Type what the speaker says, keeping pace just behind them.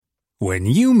When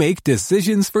you make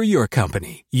decisions for your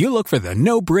company, you look for the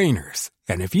no-brainers.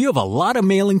 And if you have a lot of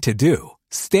mailing to do,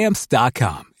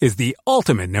 Stamps.com is the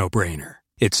ultimate no-brainer.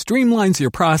 It streamlines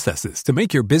your processes to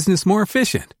make your business more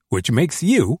efficient, which makes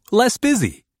you less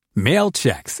busy. Mail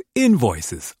checks,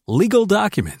 invoices, legal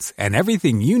documents, and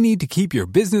everything you need to keep your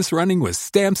business running with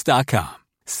Stamps.com.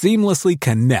 Seamlessly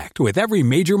connect with every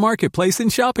major marketplace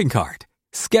and shopping cart.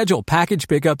 Schedule package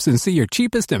pickups and see your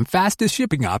cheapest and fastest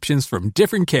shipping options from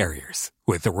different carriers,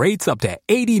 with rates up to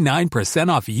 89%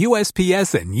 off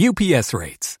USPS and UPS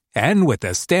rates. And with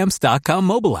the Stamps.com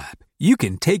mobile app, you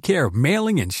can take care of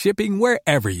mailing and shipping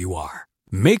wherever you are.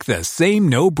 Make the same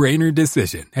no-brainer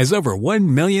decision as over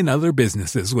 1 million other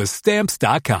businesses with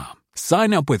Stamps.com.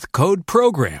 Sign up with code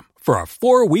PROGRAM for a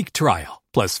 4-week trial,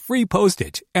 plus free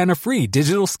postage and a free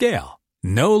digital scale.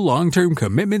 No long-term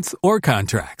commitments or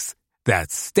contracts.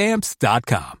 That's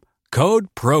Stamps.com. Code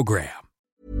PROGRAM.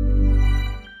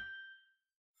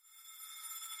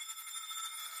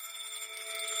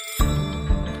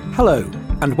 Hello,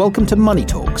 and welcome to Money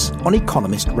Talks on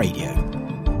Economist Radio.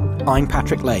 I'm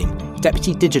Patrick Lane,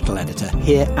 Deputy Digital Editor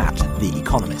here at The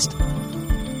Economist.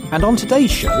 And on today's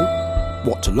show,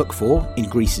 what to look for in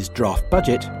Greece's draft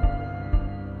budget.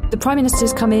 The Prime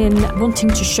Minister's come in wanting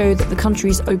to show that the country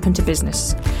is open to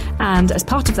business. And as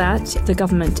part of that, the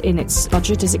government in its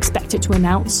budget is expected to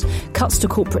announce cuts to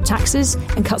corporate taxes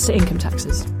and cuts to income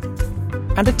taxes.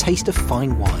 And a taste of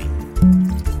fine wine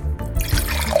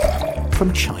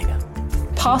from China.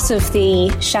 Part of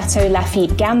the Chateau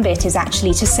Lafite gambit is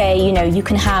actually to say, you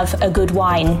can have a good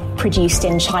wine produced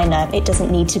in China. It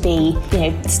doesn't need to be,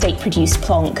 state-produced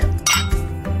plonk.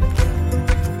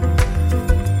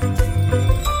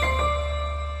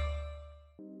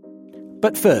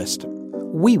 But first,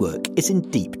 WeWork is in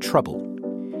deep trouble.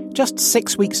 Just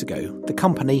 6 weeks ago, the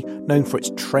company, known for its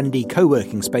trendy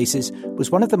co-working spaces, was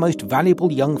one of the most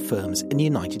valuable young firms in the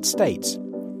United States.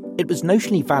 It was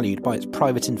notionally valued by its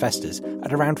private investors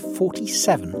at around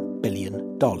 $47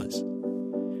 billion.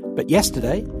 But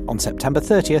yesterday, on September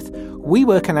 30th,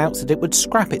 WeWork announced that it would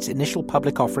scrap its initial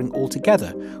public offering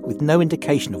altogether, with no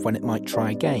indication of when it might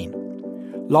try again.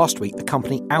 Last week, the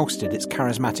company ousted its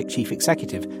charismatic chief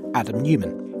executive, Adam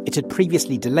Neumann. It had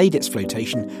previously delayed its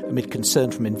flotation amid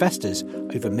concern from investors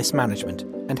over mismanagement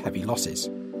and heavy losses.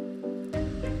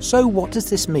 So what does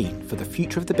this mean for the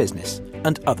future of the business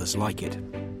and others like it?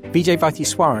 Vijay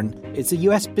Vaidhyanathan is the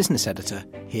US business editor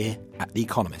here at The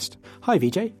Economist. Hi,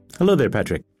 Vijay. Hello there,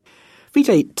 Patrick.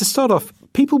 Vijay, to start off,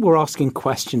 people were asking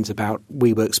questions about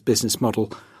WeWork's business model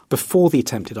before the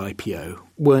attempted IPO,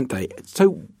 weren't they?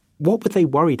 So what were they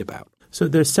worried about? So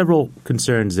there's several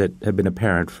concerns that have been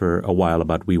apparent for a while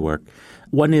about WeWork.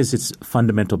 One is its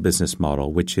fundamental business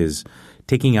model, which is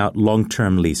taking out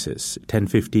long-term leases, 10,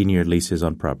 15-year leases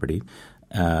on property,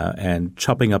 and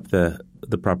chopping up the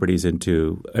properties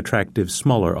into attractive,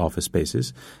 smaller office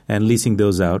spaces and leasing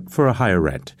those out for a higher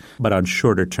rent, but on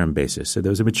shorter-term basis. So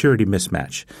there was a maturity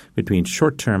mismatch between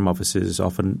short-term offices,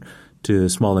 often to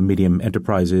small and medium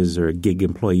enterprises or gig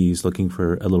employees looking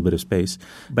for a little bit of space.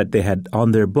 But they had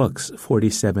on their books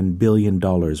 $47 billion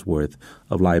worth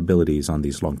of liabilities on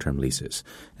these long-term leases.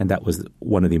 And that was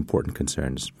one of the important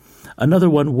concerns. Another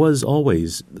one was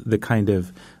always the kind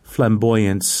of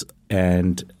flamboyance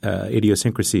and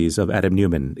idiosyncrasies of Adam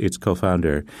Neumann, its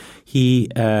co-founder. He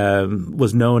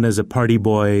was known as a party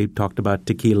boy, talked about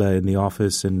tequila in the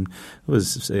office and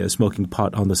was smoking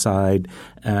pot on the side.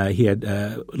 He had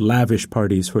lavish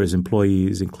parties for his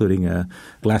employees, including a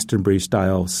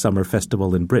Glastonbury-style summer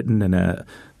festival in Britain and a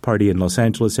party in Los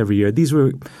Angeles every year. These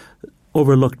were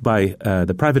overlooked by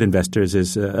the private investors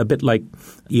as a bit like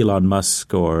Elon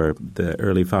Musk or the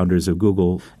early founders of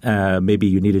Google. Maybe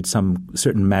you needed some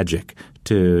certain magic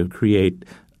to create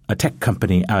a tech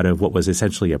company out of what was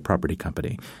essentially a property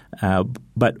company.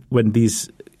 But when these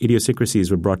idiosyncrasies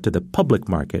were brought to the public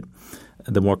market,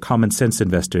 the more common sense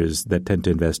investors that tend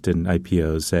to invest in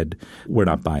IPOs said, we're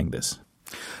not buying this.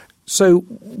 So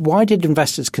why did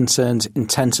investors' concerns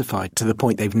intensify to the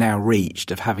point they've now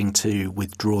reached of having to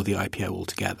withdraw the IPO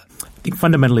altogether? I think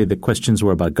fundamentally the questions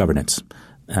were about governance.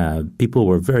 People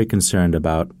were very concerned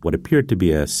about what appeared to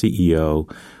be a CEO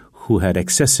who had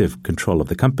excessive control of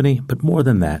the company, but more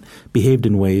than that, behaved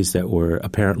in ways that were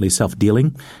apparently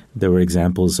self-dealing. There were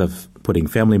examples of putting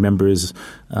family members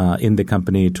in the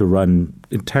company to run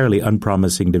entirely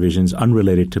unpromising divisions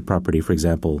unrelated to property, for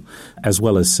example, as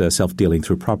well as self-dealing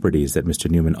through properties that Mr.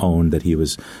 Newman owned that he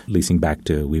was leasing back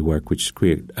to WeWork, which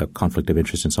created a conflict of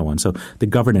interest and so on. So the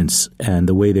governance and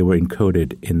the way they were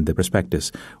encoded in the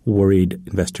prospectus worried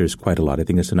investors quite a lot. I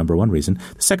think that's the number one reason.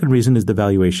 The second reason is the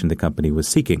valuation the company was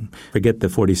seeking. Forget the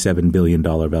 $47 billion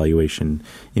valuation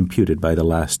imputed by the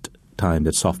last time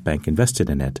that SoftBank invested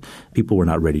in it. People were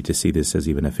not ready to see this as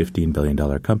even a $15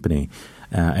 billion company.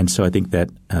 And so I think that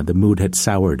the mood had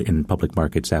soured in public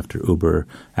markets after Uber,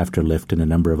 after Lyft, and a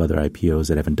number of other IPOs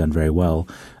that haven't done very well.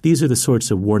 These are the sorts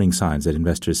of warning signs that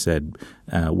investors said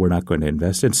we're not going to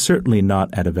invest, and certainly not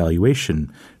at a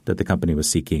valuation that the company was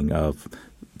seeking of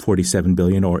 $47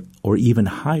 billion or even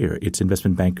higher. Its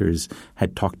investment bankers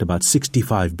had talked about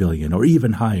 $65 billion or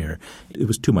even higher. It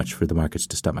was too much for the markets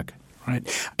to stomach.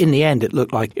 Right. In the end, it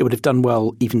looked like it would have done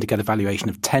well even to get a valuation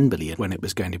of $10 billion when it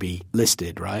was going to be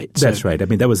listed, right? That's right. I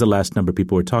mean, that was the last number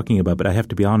people were talking about. But I have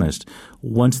to be honest,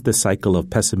 once the cycle of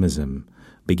pessimism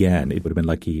began, it would have been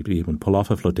lucky to even pull off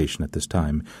a flotation at this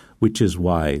time, which is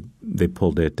why they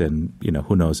pulled it. And,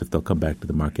 who knows if they'll come back to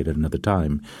the market at another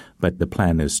time. But the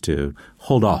plan is to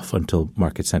hold off until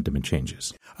market sentiment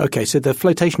changes. Okay, so the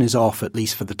flotation is off, at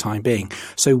least for the time being.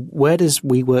 So where does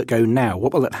WeWork go now?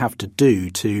 What will it have to do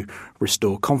to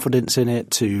restore confidence in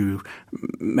it, to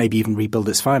maybe even rebuild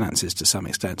its finances to some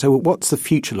extent? So what's the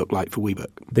future look like for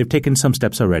WeWork? They've taken some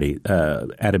steps already.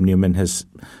 Adam Newman has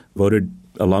voted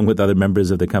along with other members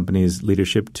of the company's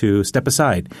leadership to step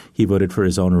aside. He voted for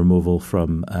his own removal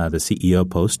from the CEO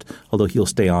post, although he'll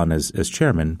stay on as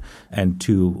chairman. And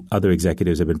two other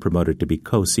executives have been promoted to be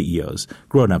co-CEOs,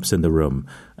 grown-ups in the room,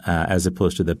 as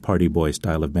opposed to the party boy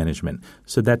style of management.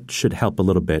 So that should help a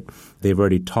little bit. They've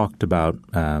already talked about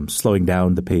slowing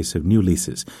down the pace of new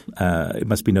leases. It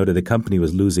must be noted the company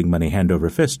was losing money hand over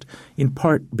fist, in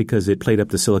part because it played up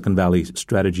the Silicon Valley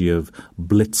strategy of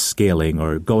blitz scaling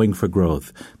or going for growth,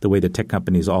 the way that tech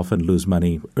companies often lose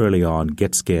money early on,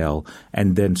 get scale,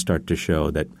 and then start to show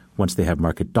that once they have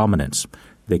market dominance,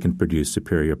 they can produce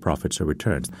superior profits or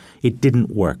returns. It didn't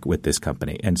work with this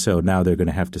company. And so now they're going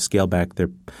to have to scale back their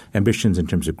ambitions in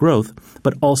terms of growth,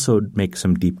 but also make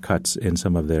some deep cuts in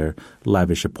some of their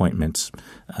lavish appointments,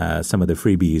 some of the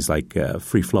freebies like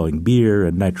free-flowing beer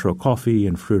and nitro coffee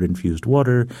and fruit-infused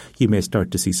water. You may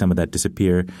start to see some of that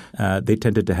disappear. They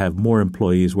tended to have more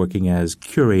employees working as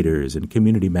curators and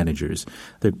community managers.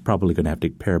 They're probably going to have to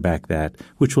pare back that,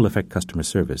 which will affect customer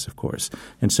service, of course.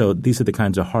 And so these are the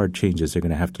kinds of hard changes they're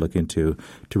going to have to look into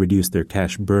to reduce their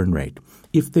cash burn rate.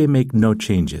 If they make no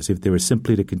changes, if they were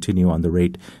simply to continue on the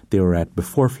rate they were at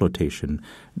before flotation,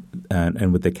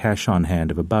 and with the cash on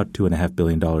hand of about $2.5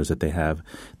 billion that they have,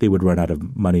 they would run out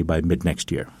of money by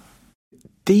mid-next year.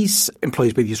 These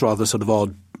employees with these rather sort of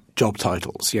odd job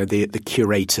titles, the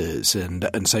curators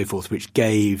and so forth, which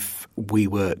gave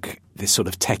WeWork this sort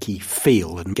of techie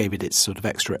feel and gave it its sort of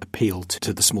extra appeal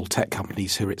to the small tech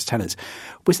companies who are its tenants.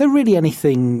 Was there really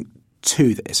anything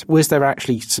to this? Was there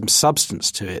actually some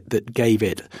substance to it that gave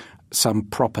it some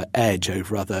proper edge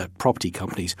over other property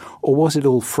companies, or was it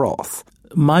all froth?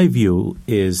 My view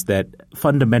is that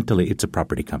fundamentally it's a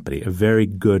property company, a very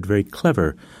good, very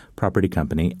clever property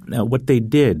company. Now, what they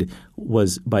did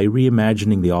was by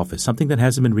reimagining the office, something that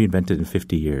hasn't been reinvented in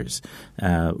 50 years,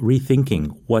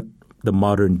 rethinking what the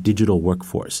modern digital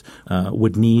workforce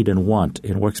would need and want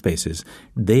in workspaces,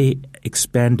 they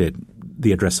expanded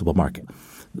the addressable market.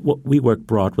 What WeWork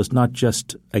brought was not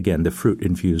just, again, the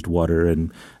fruit-infused water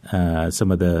and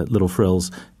some of the little frills.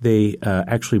 They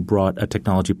actually brought a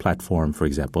technology platform, for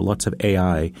example, lots of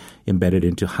AI embedded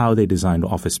into how they designed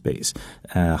office space,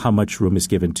 how much room is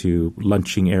given to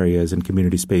lunching areas and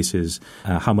community spaces,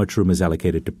 how much room is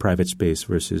allocated to private space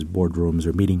versus boardrooms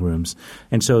or meeting rooms.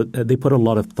 And so they put a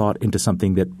lot of thought into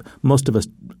something that most of us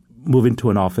move into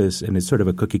an office and it's sort of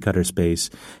a cookie-cutter space,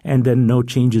 and then no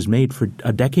changes made for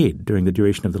a decade during the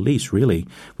duration of the lease, really.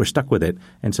 We're stuck with it.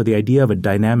 And so the idea of a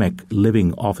dynamic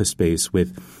living office space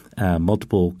with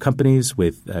multiple companies,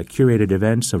 with curated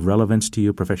events of relevance to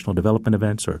you, professional development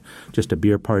events, or just a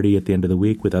beer party at the end of the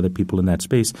week with other people in that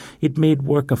space, it made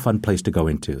work a fun place to go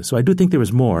into. So I do think there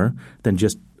was more than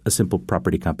just a simple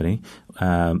property company.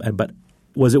 But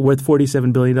was it worth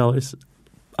 $47 billion?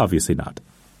 Obviously not.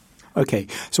 Okay.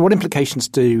 So what implications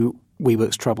do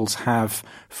WeWork's troubles have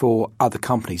for other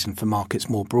companies and for markets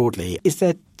more broadly? Is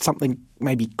there something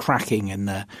maybe cracking in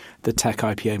the tech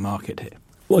IPO market here?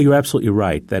 Well, you're absolutely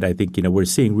right that I think, we're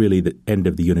seeing really the end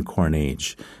of the unicorn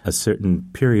age, a certain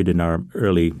period in our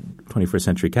early 21st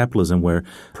century capitalism where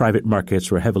private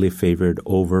markets were heavily favored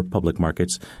over public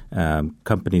markets.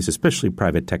 Companies, especially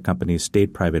private tech companies,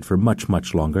 stayed private for much,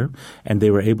 much longer, and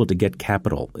they were able to get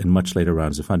capital in much later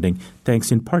rounds of funding,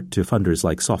 thanks in part to funders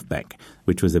like SoftBank,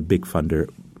 which was a big funder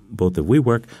both of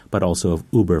WeWork, but also of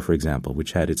Uber, for example,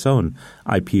 which had its own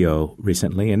IPO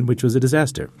recently and which was a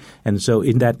disaster. And so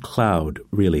in that cloud,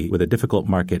 really, with a difficult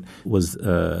market, was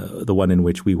the one in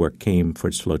which WeWork came for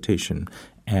its flotation.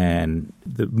 And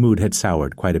the mood had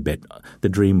soured quite a bit. The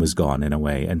dream was gone in a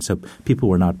way. And so people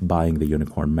were not buying the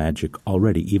unicorn magic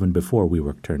already, even before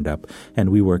WeWork turned up. And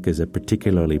WeWork is a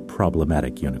particularly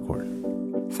problematic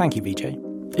unicorn. Thank you, Vijay.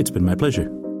 It's been my pleasure.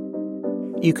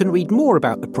 You can read more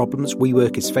about the problems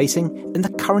WeWork is facing in the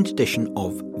current edition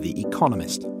of The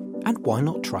Economist. And why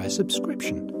not try a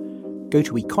subscription? Go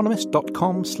to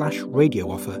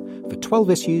economist.com/radio offer for 12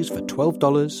 issues for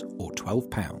 $12 or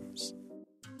 £12.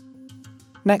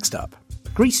 Next up,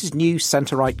 Greece's new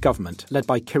centre-right government, led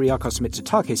by Kyriakos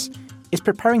Mitsotakis, is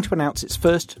preparing to announce its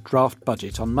first draft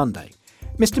budget on Monday.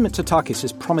 Mr. Mitsotakis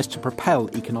has promised to propel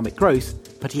economic growth,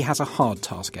 but he has a hard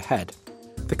task ahead.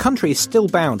 The country is still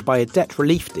bound by a debt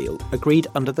relief deal agreed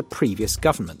under the previous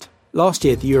government. Last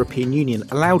year, the European Union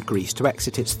allowed Greece to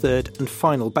exit its third and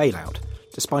final bailout,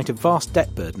 despite a vast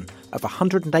debt burden of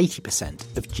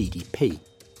 180% of GDP.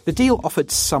 The deal offered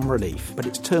some relief, but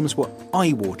its terms were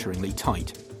eye-wateringly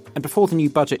tight. And before the new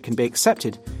budget can be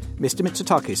accepted, Mr.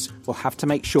 Mitsotakis will have to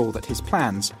make sure that his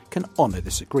plans can honour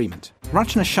this agreement.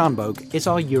 Rachna Shanbog is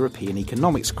our European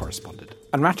economics correspondent,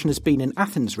 and Rachna has been in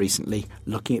Athens recently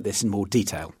looking at this in more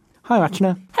detail. Hi,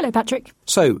 Rachna. Hello, Patrick.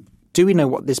 So, do we know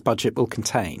what this budget will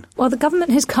contain? Well, the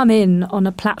government has come in on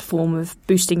a platform of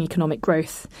boosting economic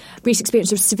growth. Greece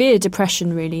experienced a severe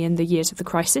depression, really, in the years of the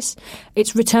crisis.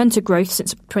 It's returned to growth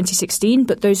since 2016,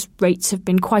 but those rates have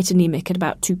been quite anemic at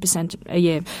about 2% a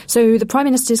year. So the Prime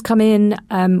Minister's come in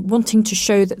wanting to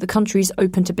show that the country is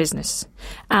open to business.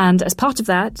 And as part of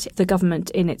that, the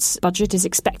government in its budget is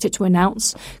expected to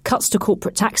announce cuts to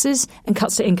corporate taxes and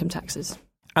cuts to income taxes.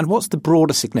 And what's the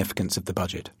broader significance of the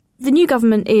budget? The new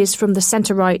government is from the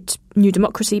centre-right New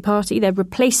Democracy Party. They're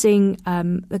replacing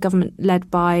the government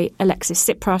led by Alexis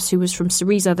Tsipras, who was from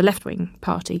Syriza, the left-wing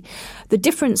party. The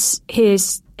difference here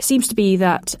seems to be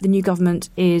that the new government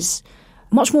is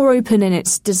much more open in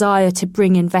its desire to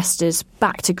bring investors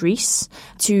back to Greece,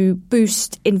 to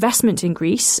boost investment in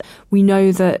Greece. We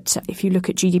know that if you look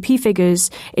at GDP figures,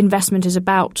 investment is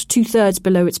about 2/3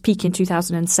 below its peak in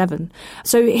 2007.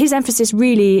 So his emphasis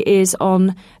really is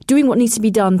on doing what needs to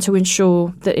be done to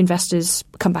ensure that investors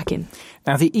come back in.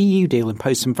 Now, the EU deal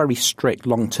imposed some very strict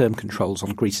long-term controls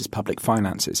on Greece's public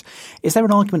finances. Is there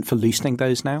an argument for loosening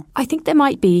those now? I think there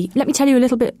might be. Let me tell you a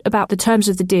little bit about the terms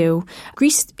of the deal.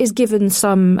 Greece is given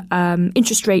some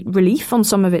interest rate relief on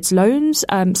some of its loans.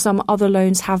 Some other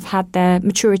loans have had their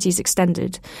maturities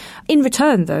extended. In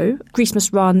return, though, Greece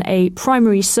must run a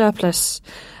primary surplus,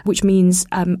 which means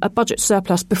a budget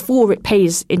surplus before it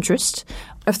pays interest,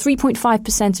 of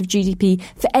 3.5% of GDP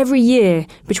for every year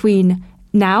between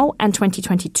now and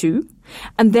 2022,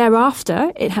 and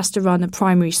thereafter it has to run a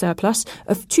primary surplus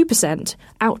of 2%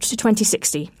 out to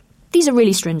 2060. These are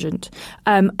really stringent.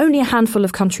 Only a handful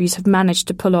of countries have managed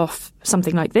to pull off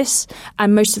something like this,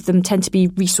 and most of them tend to be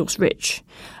resource rich.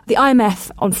 The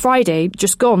IMF on Friday,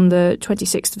 just gone, the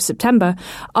 26th of September,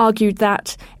 argued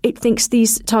that it thinks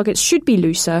these targets should be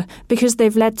looser because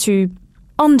they've led to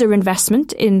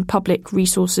underinvestment in public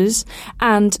resources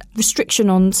and restriction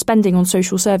on spending on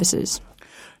social services.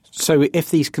 So if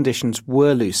these conditions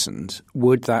were loosened,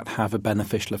 would that have a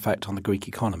beneficial effect on the Greek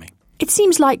economy? It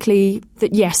seems likely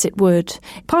that yes, it would.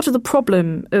 Part of the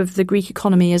problem of the Greek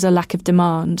economy is a lack of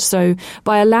demand. So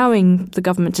by allowing the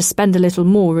government to spend a little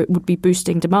more, it would be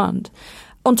boosting demand.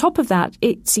 On top of that,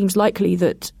 it seems likely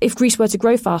that if Greece were to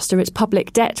grow faster, its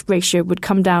public debt ratio would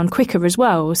come down quicker as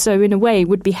well. So in a way, it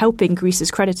would be helping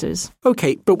Greece's creditors.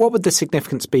 OK, but what would the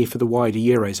significance be for the wider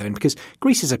Eurozone? Because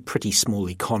Greece is a pretty small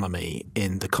economy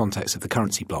in the context of the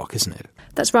currency bloc, isn't it?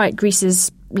 That's right. Greece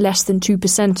is less than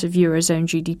 2% of Eurozone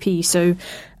GDP. So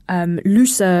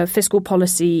looser fiscal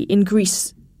policy in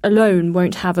Greece alone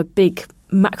won't have a big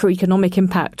macroeconomic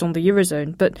impact on the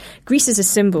Eurozone. But Greece is a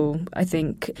symbol, I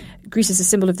think. Greece is a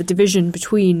symbol of the division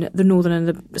between the northern and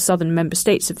the southern member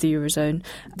states of the Eurozone.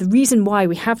 The reason why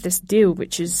we have this deal,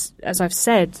 which is, as I've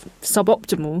said,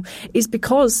 suboptimal, is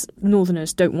because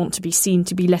northerners don't want to be seen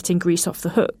to be letting Greece off the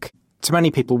hook. To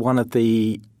many people, one of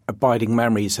the abiding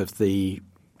memories of the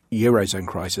Eurozone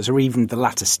crisis, or even the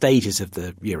latter stages of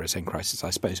the Eurozone crisis, I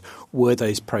suppose, were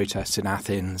those protests in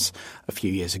Athens a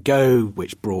few years ago,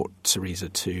 which brought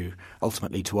Syriza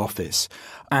ultimately to office.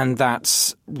 And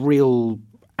that's real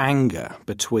anger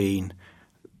between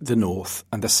the north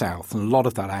and the south. And a lot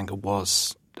of that anger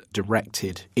was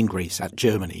directed in Greece at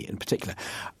Germany in particular.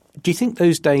 Do you think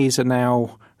those days are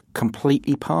now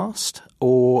completely past,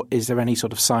 or is there any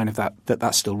sort of sign of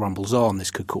that still rumbles on?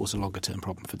 This could cause a longer-term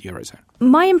problem for the Eurozone.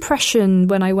 My impression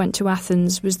when I went to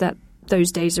Athens was that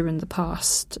those days are in the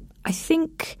past. I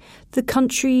think the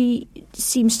country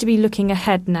seems to be looking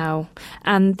ahead now,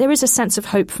 and there is a sense of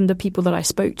hope from the people that I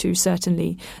spoke to,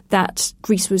 certainly, that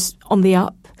Greece was on the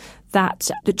up,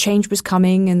 that the change was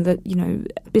coming, and that,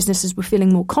 businesses were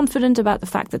feeling more confident about the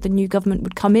fact that the new government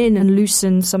would come in and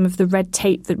loosen some of the red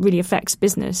tape that really affects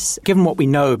business. Given what we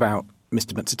know about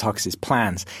Mr. Mitsotakis'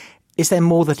 plans, is there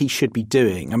more that he should be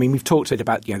doing? I mean, we've talked a bit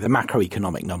about, the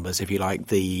macroeconomic numbers, if you like,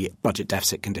 the budget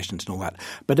deficit conditions and all that.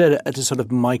 But at a sort of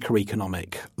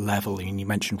microeconomic level, you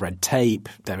mentioned red tape.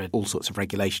 There are all sorts of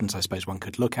regulations I suppose one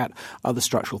could look at, other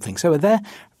structural things. So are there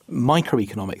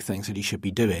microeconomic things that he should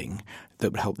be doing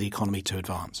that would help the economy to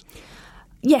advance?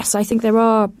 Yes, I think there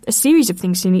are a series of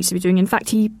things he needs to be doing. In fact,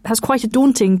 he has quite a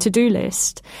daunting to-do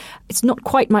list. It's not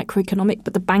quite macroeconomic,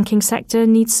 but the banking sector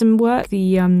needs some work.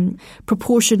 The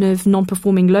proportion of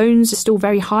non-performing loans is still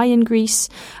very high in Greece,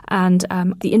 and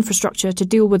the infrastructure to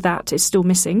deal with that is still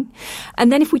missing.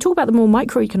 And then if we talk about the more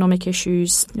microeconomic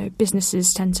issues,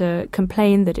 businesses tend to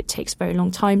complain that it takes a very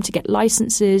long time to get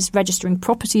licenses. Registering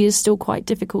property is still quite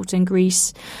difficult in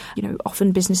Greece.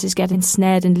 Often businesses get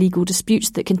ensnared in legal disputes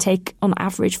that can take, on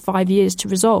average, 5 years to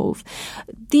resolve.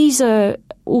 These are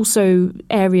also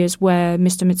areas where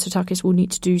Mr. Mitsotakis will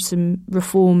need to do some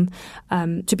reform.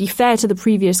 To be fair to the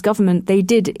previous government, they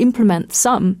did implement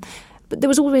some, but there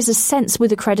was always a sense with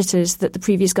the creditors that the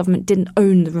previous government didn't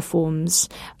own the reforms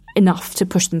enough to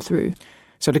push them through.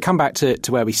 So to come back to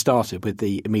where we started with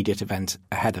the immediate event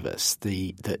ahead of us,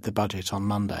 the budget on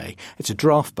Monday, it's a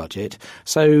draft budget.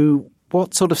 So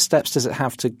what sort of steps does it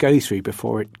have to go through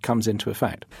before it comes into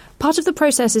effect? Part of the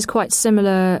process is quite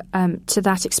similar to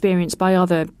that experienced by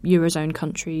other Eurozone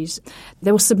countries.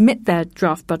 They will submit their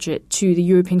draft budget to the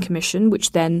European Commission,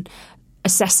 which then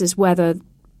assesses whether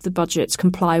the budgets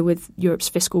comply with Europe's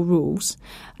fiscal rules.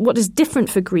 What is different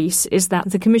for Greece is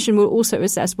that the Commission will also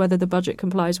assess whether the budget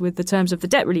complies with the terms of the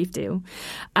debt relief deal.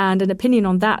 And an opinion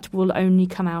on that will only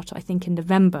come out, I think, in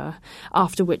November,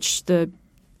 after which the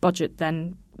budget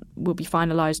then will be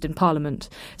finalised in Parliament.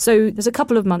 So there's a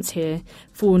couple of months here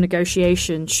for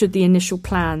negotiation should the initial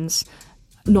plans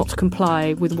not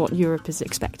comply with what Europe is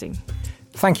expecting.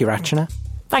 Thank you, Rachana.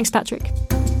 Thanks, Patrick.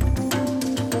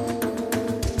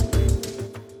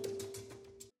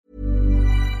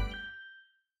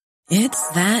 It's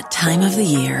that time of the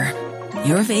year.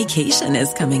 Your vacation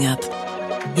is coming up.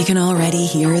 You can already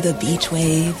hear the beach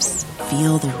waves,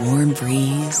 feel the warm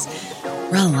breeze,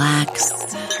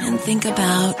 relax, and think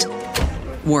about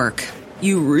work.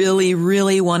 You really,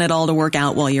 really want it all to work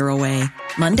out while you're away.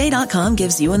 Monday.com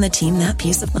gives you and the team that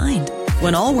peace of mind.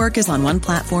 When all work is on one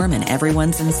platform and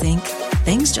everyone's in sync,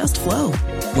 things just flow.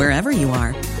 Wherever you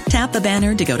are, tap the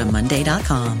banner to go to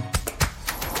Monday.com.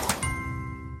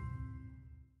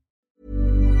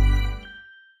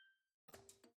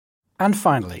 And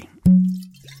finally,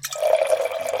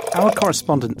 our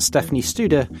correspondent Stephanie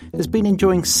Studer has been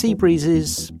enjoying sea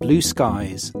breezes, blue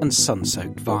skies and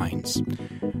sun-soaked vines.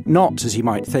 Not, as you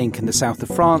might think, in the south of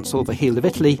France or the heel of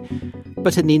Italy,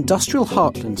 but in the industrial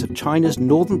heartlands of China's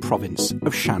northern province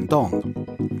of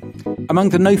Shandong. Among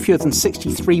the no fewer than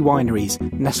 63 wineries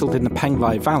nestled in the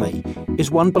Penglai Valley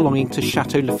is one belonging to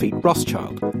Chateau Lafite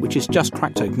Rothschild, which has just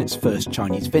cracked open its first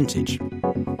Chinese vintage.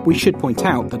 We should point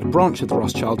out that a branch of the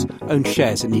Rothschilds owns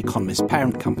shares in the Economist's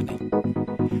parent company.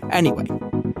 Anyway,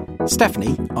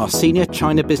 Stephanie, our senior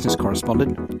China business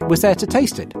correspondent, was there to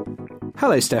taste it.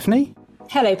 Hello, Stephanie.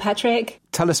 Hello, Patrick.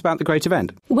 Tell us about the great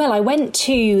event. Well, I went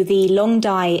to the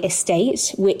Longdai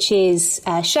estate, which is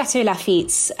Chateau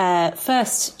Lafite's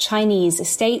first Chinese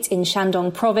estate in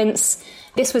Shandong province.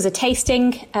 This was a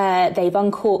tasting. They've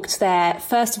uncorked their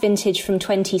first vintage from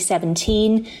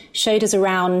 2017, showed us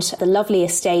around the lovely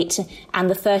estate and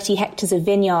the 30 hectares of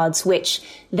vineyards, which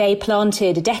they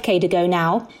planted a decade ago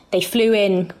now. They flew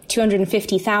in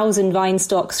 250,000 vine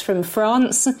stocks from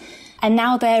France, and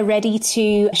now they're ready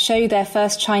to show their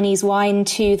first Chinese wine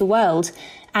to the world.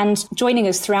 And joining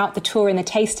us throughout the tour and the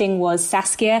tasting was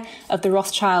Saskia of the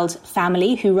Rothschild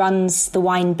family, who runs the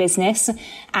wine business.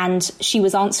 And she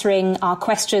was answering our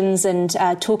questions and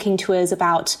talking to us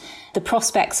about the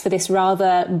prospects for this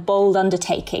rather bold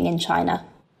undertaking in China.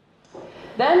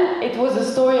 Then it was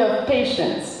a story of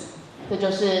patience. 这就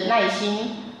是耐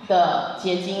心的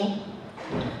结晶。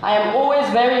I am always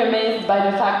very amazed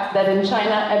by the fact that in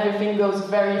China everything goes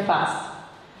very fast.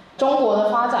 中国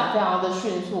的发展非常的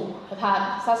迅速，和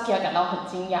Saskia 感到很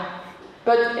惊讶。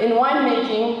But in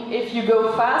winemaking, if you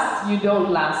go fast, you don't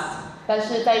last. 但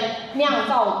是在酿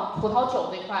造葡萄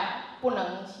酒这块不能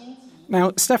心急。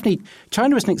Now, Stephanie,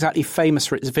 China isn't exactly famous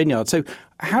for its vineyards, so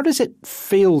how does it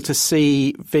feel to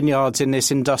see vineyards in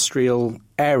this industrial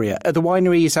area? Are the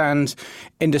wineries and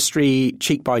industry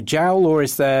cheek by jowl, or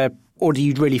do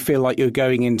you really feel like you're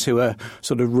going into a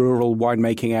sort of rural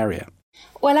winemaking area?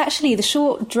 Well, actually, the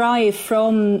short drive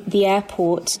from the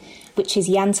airport, which is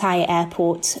Yantai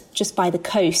Airport, just by the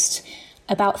coast,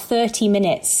 about 30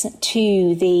 minutes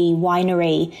to the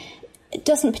winery, it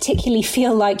doesn't particularly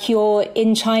feel like you're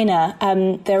in China.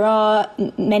 There are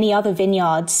many other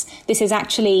vineyards. This is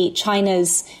actually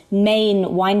China's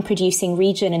main wine-producing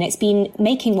region, and it's been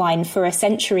making wine for a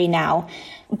century now.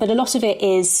 But a lot of it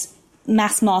is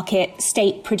mass-market,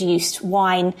 state-produced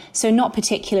wine, so not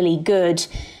particularly good.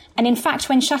 And in fact,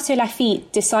 when Chateau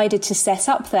Lafite decided to set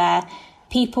up there,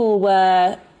 people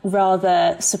were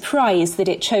rather surprised that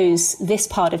it chose this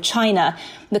part of China.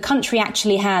 The country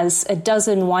actually has a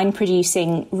dozen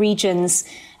wine-producing regions.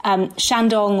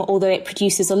 Shandong, although it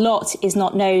produces a lot, is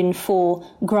not known for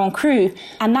Grand Cru.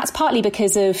 And that's partly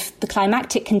because of the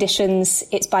climatic conditions.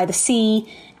 It's by the sea,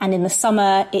 and in the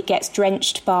summer it gets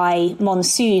drenched by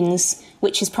monsoons,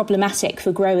 which is problematic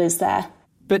for growers there.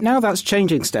 But now that's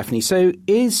changing, Stephanie. So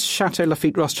is Chateau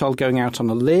Lafite Rothschild going out on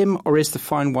a limb, or is the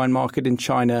fine wine market in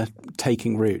China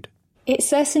taking root? It's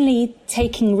certainly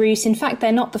taking root. In fact,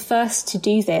 they're not the first to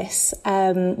do this.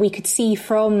 We could see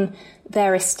from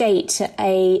their estate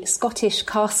a Scottish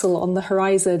castle on the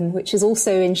horizon, which is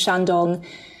also in Shandong,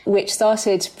 which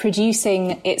started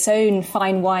producing its own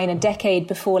fine wine a decade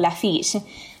before Lafite.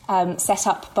 Set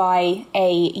up by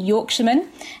a Yorkshireman.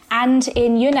 And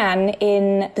in Yunnan,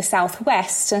 in the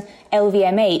southwest,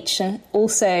 LVMH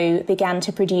also began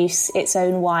to produce its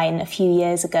own wine a few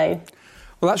years ago.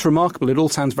 Well, that's remarkable. It all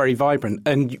sounds very vibrant,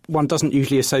 and one doesn't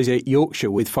usually associate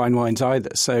Yorkshire with fine wines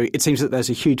either. So it seems that there's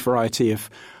a huge variety of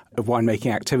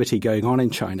winemaking activity going on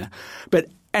in China. But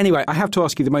anyway, I have to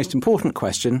ask you the most important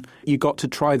question. You got to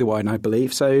try the wine, I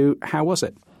believe. So how was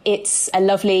it? It's a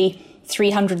lovely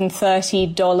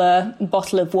 $330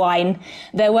 bottle of wine.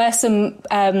 There were some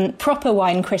proper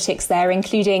wine critics there,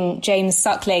 including James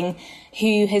Suckling,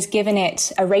 who has given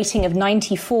it a rating of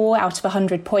 94 out of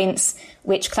 100 points,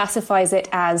 which classifies it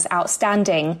as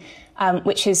outstanding,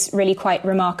 which is really quite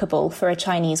remarkable for a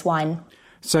Chinese wine.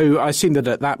 So I assume that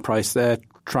at that price they're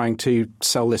trying to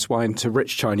sell this wine to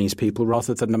rich Chinese people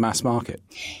rather than the mass market.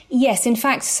 Yes, in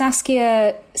fact,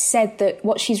 Saskia said that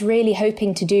what she's really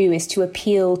hoping to do is to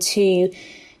appeal to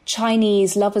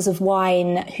Chinese lovers of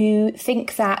wine who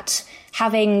think that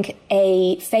having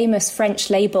a famous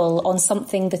French label on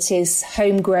something that is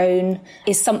homegrown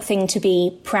is something to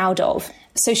be proud of.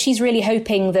 So she's really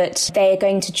hoping that they're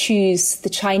going to choose the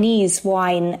Chinese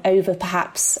wine over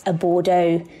perhaps a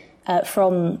Bordeaux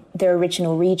from their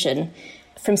original region.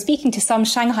 From speaking to some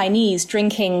Shanghainese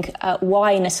drinking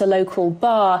wine at a local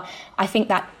bar, I think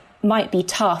that might be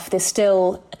tough. There's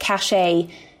still a cachet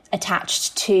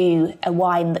attached to a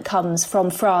wine that comes from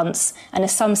France. And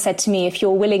as some said to me, if you're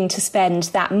willing to spend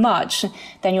that much,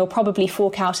 then you'll probably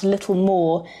fork out a little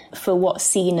more for what's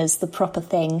seen as the proper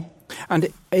thing. And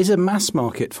is a mass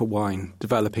market for wine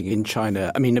developing in China?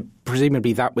 I mean,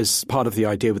 presumably that was part of the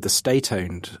idea with the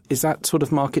state-owned. Is that sort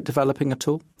of market developing at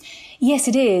all? Yes,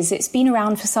 it is. It's been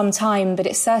around for some time, but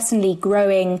it's certainly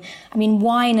growing. I mean,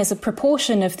 wine as a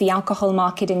proportion of the alcohol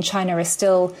market in China is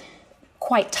still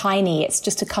quite tiny. It's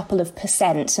just a couple of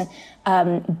percent.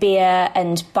 Beer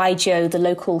and baijiu, the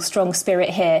local strong spirit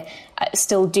here,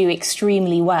 still do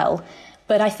extremely well.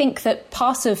 But I think that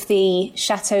part of the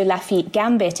Chateau Lafite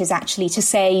gambit is actually to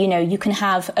say, you can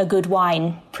have a good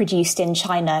wine produced in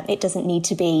China. It doesn't need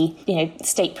to be,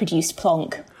 state-produced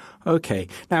plonk. OK.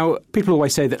 Now, people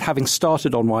always say that having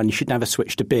started on wine, you should never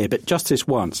switch to beer. But just this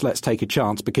once, let's take a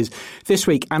chance, because this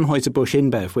week, Anheuser-Busch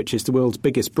InBev, which is the world's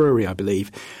biggest brewery, I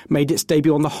believe, made its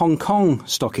debut on the Hong Kong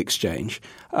Stock Exchange.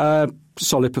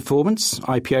 Solid performance.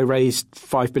 IPO raised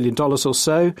 $5 billion or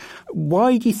so.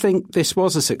 Why do you think this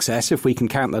was a success, if we can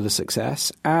count that a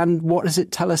success? And what does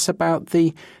it tell us about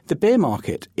the beer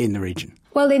market in the region?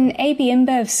 Well, in AB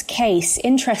InBev's case,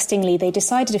 interestingly, they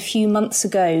decided a few months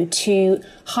ago to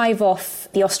hive off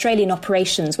the Australian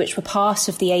operations, which were part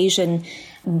of the Asian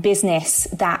business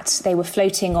that they were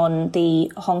floating on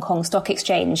the Hong Kong Stock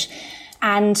Exchange.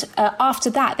 And after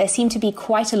that, there seemed to be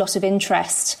quite a lot of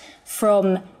interest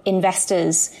from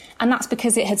investors. And that's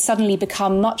because it had suddenly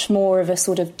become much more of a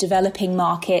sort of developing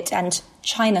market and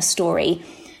China story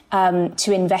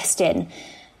to invest in.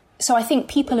 So I think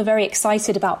people are very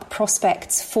excited about the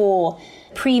prospects for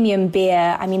premium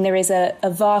beer. I mean, there is a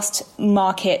vast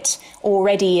market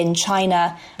already in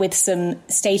China with some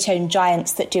state-owned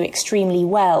giants that do extremely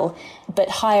well, but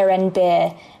higher-end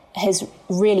beer has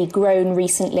really grown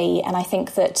recently, and I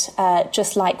think that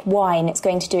just like wine, it's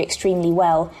going to do extremely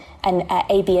well, and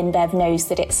AB InBev knows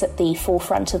that it's at the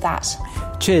forefront of that.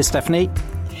 Cheers, Stephanie.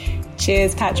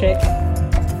 Cheers, Patrick.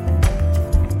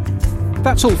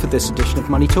 That's all for this edition of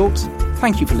Money Talks.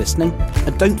 Thank you for listening,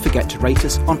 and don't forget to rate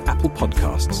us on Apple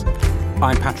Podcasts.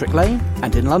 I'm Patrick Lane,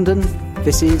 and in London,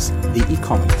 this is The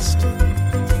Economist.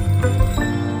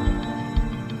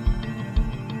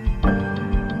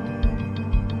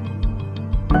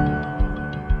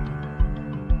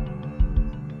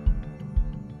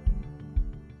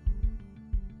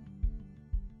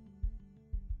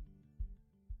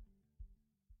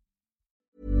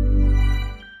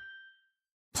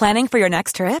 Planning for your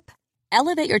next trip?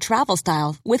 Elevate your travel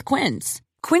style with Quince.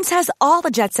 Quince has all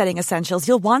the jet-setting essentials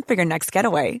you'll want for your next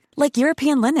getaway, like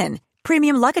European linen,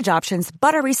 premium luggage options,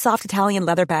 buttery soft Italian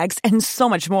leather bags, and so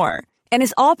much more. And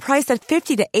is all priced at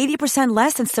 50 to 80%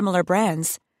 less than similar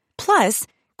brands. Plus,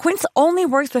 Quince only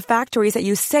works with factories that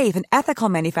use safe and ethical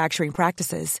manufacturing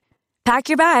practices. Pack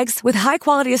your bags with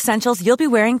high-quality essentials you'll be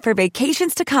wearing for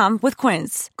vacations to come with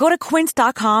Quince. Go to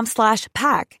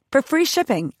quince.com/pack for free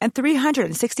shipping and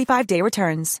 365-day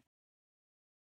returns.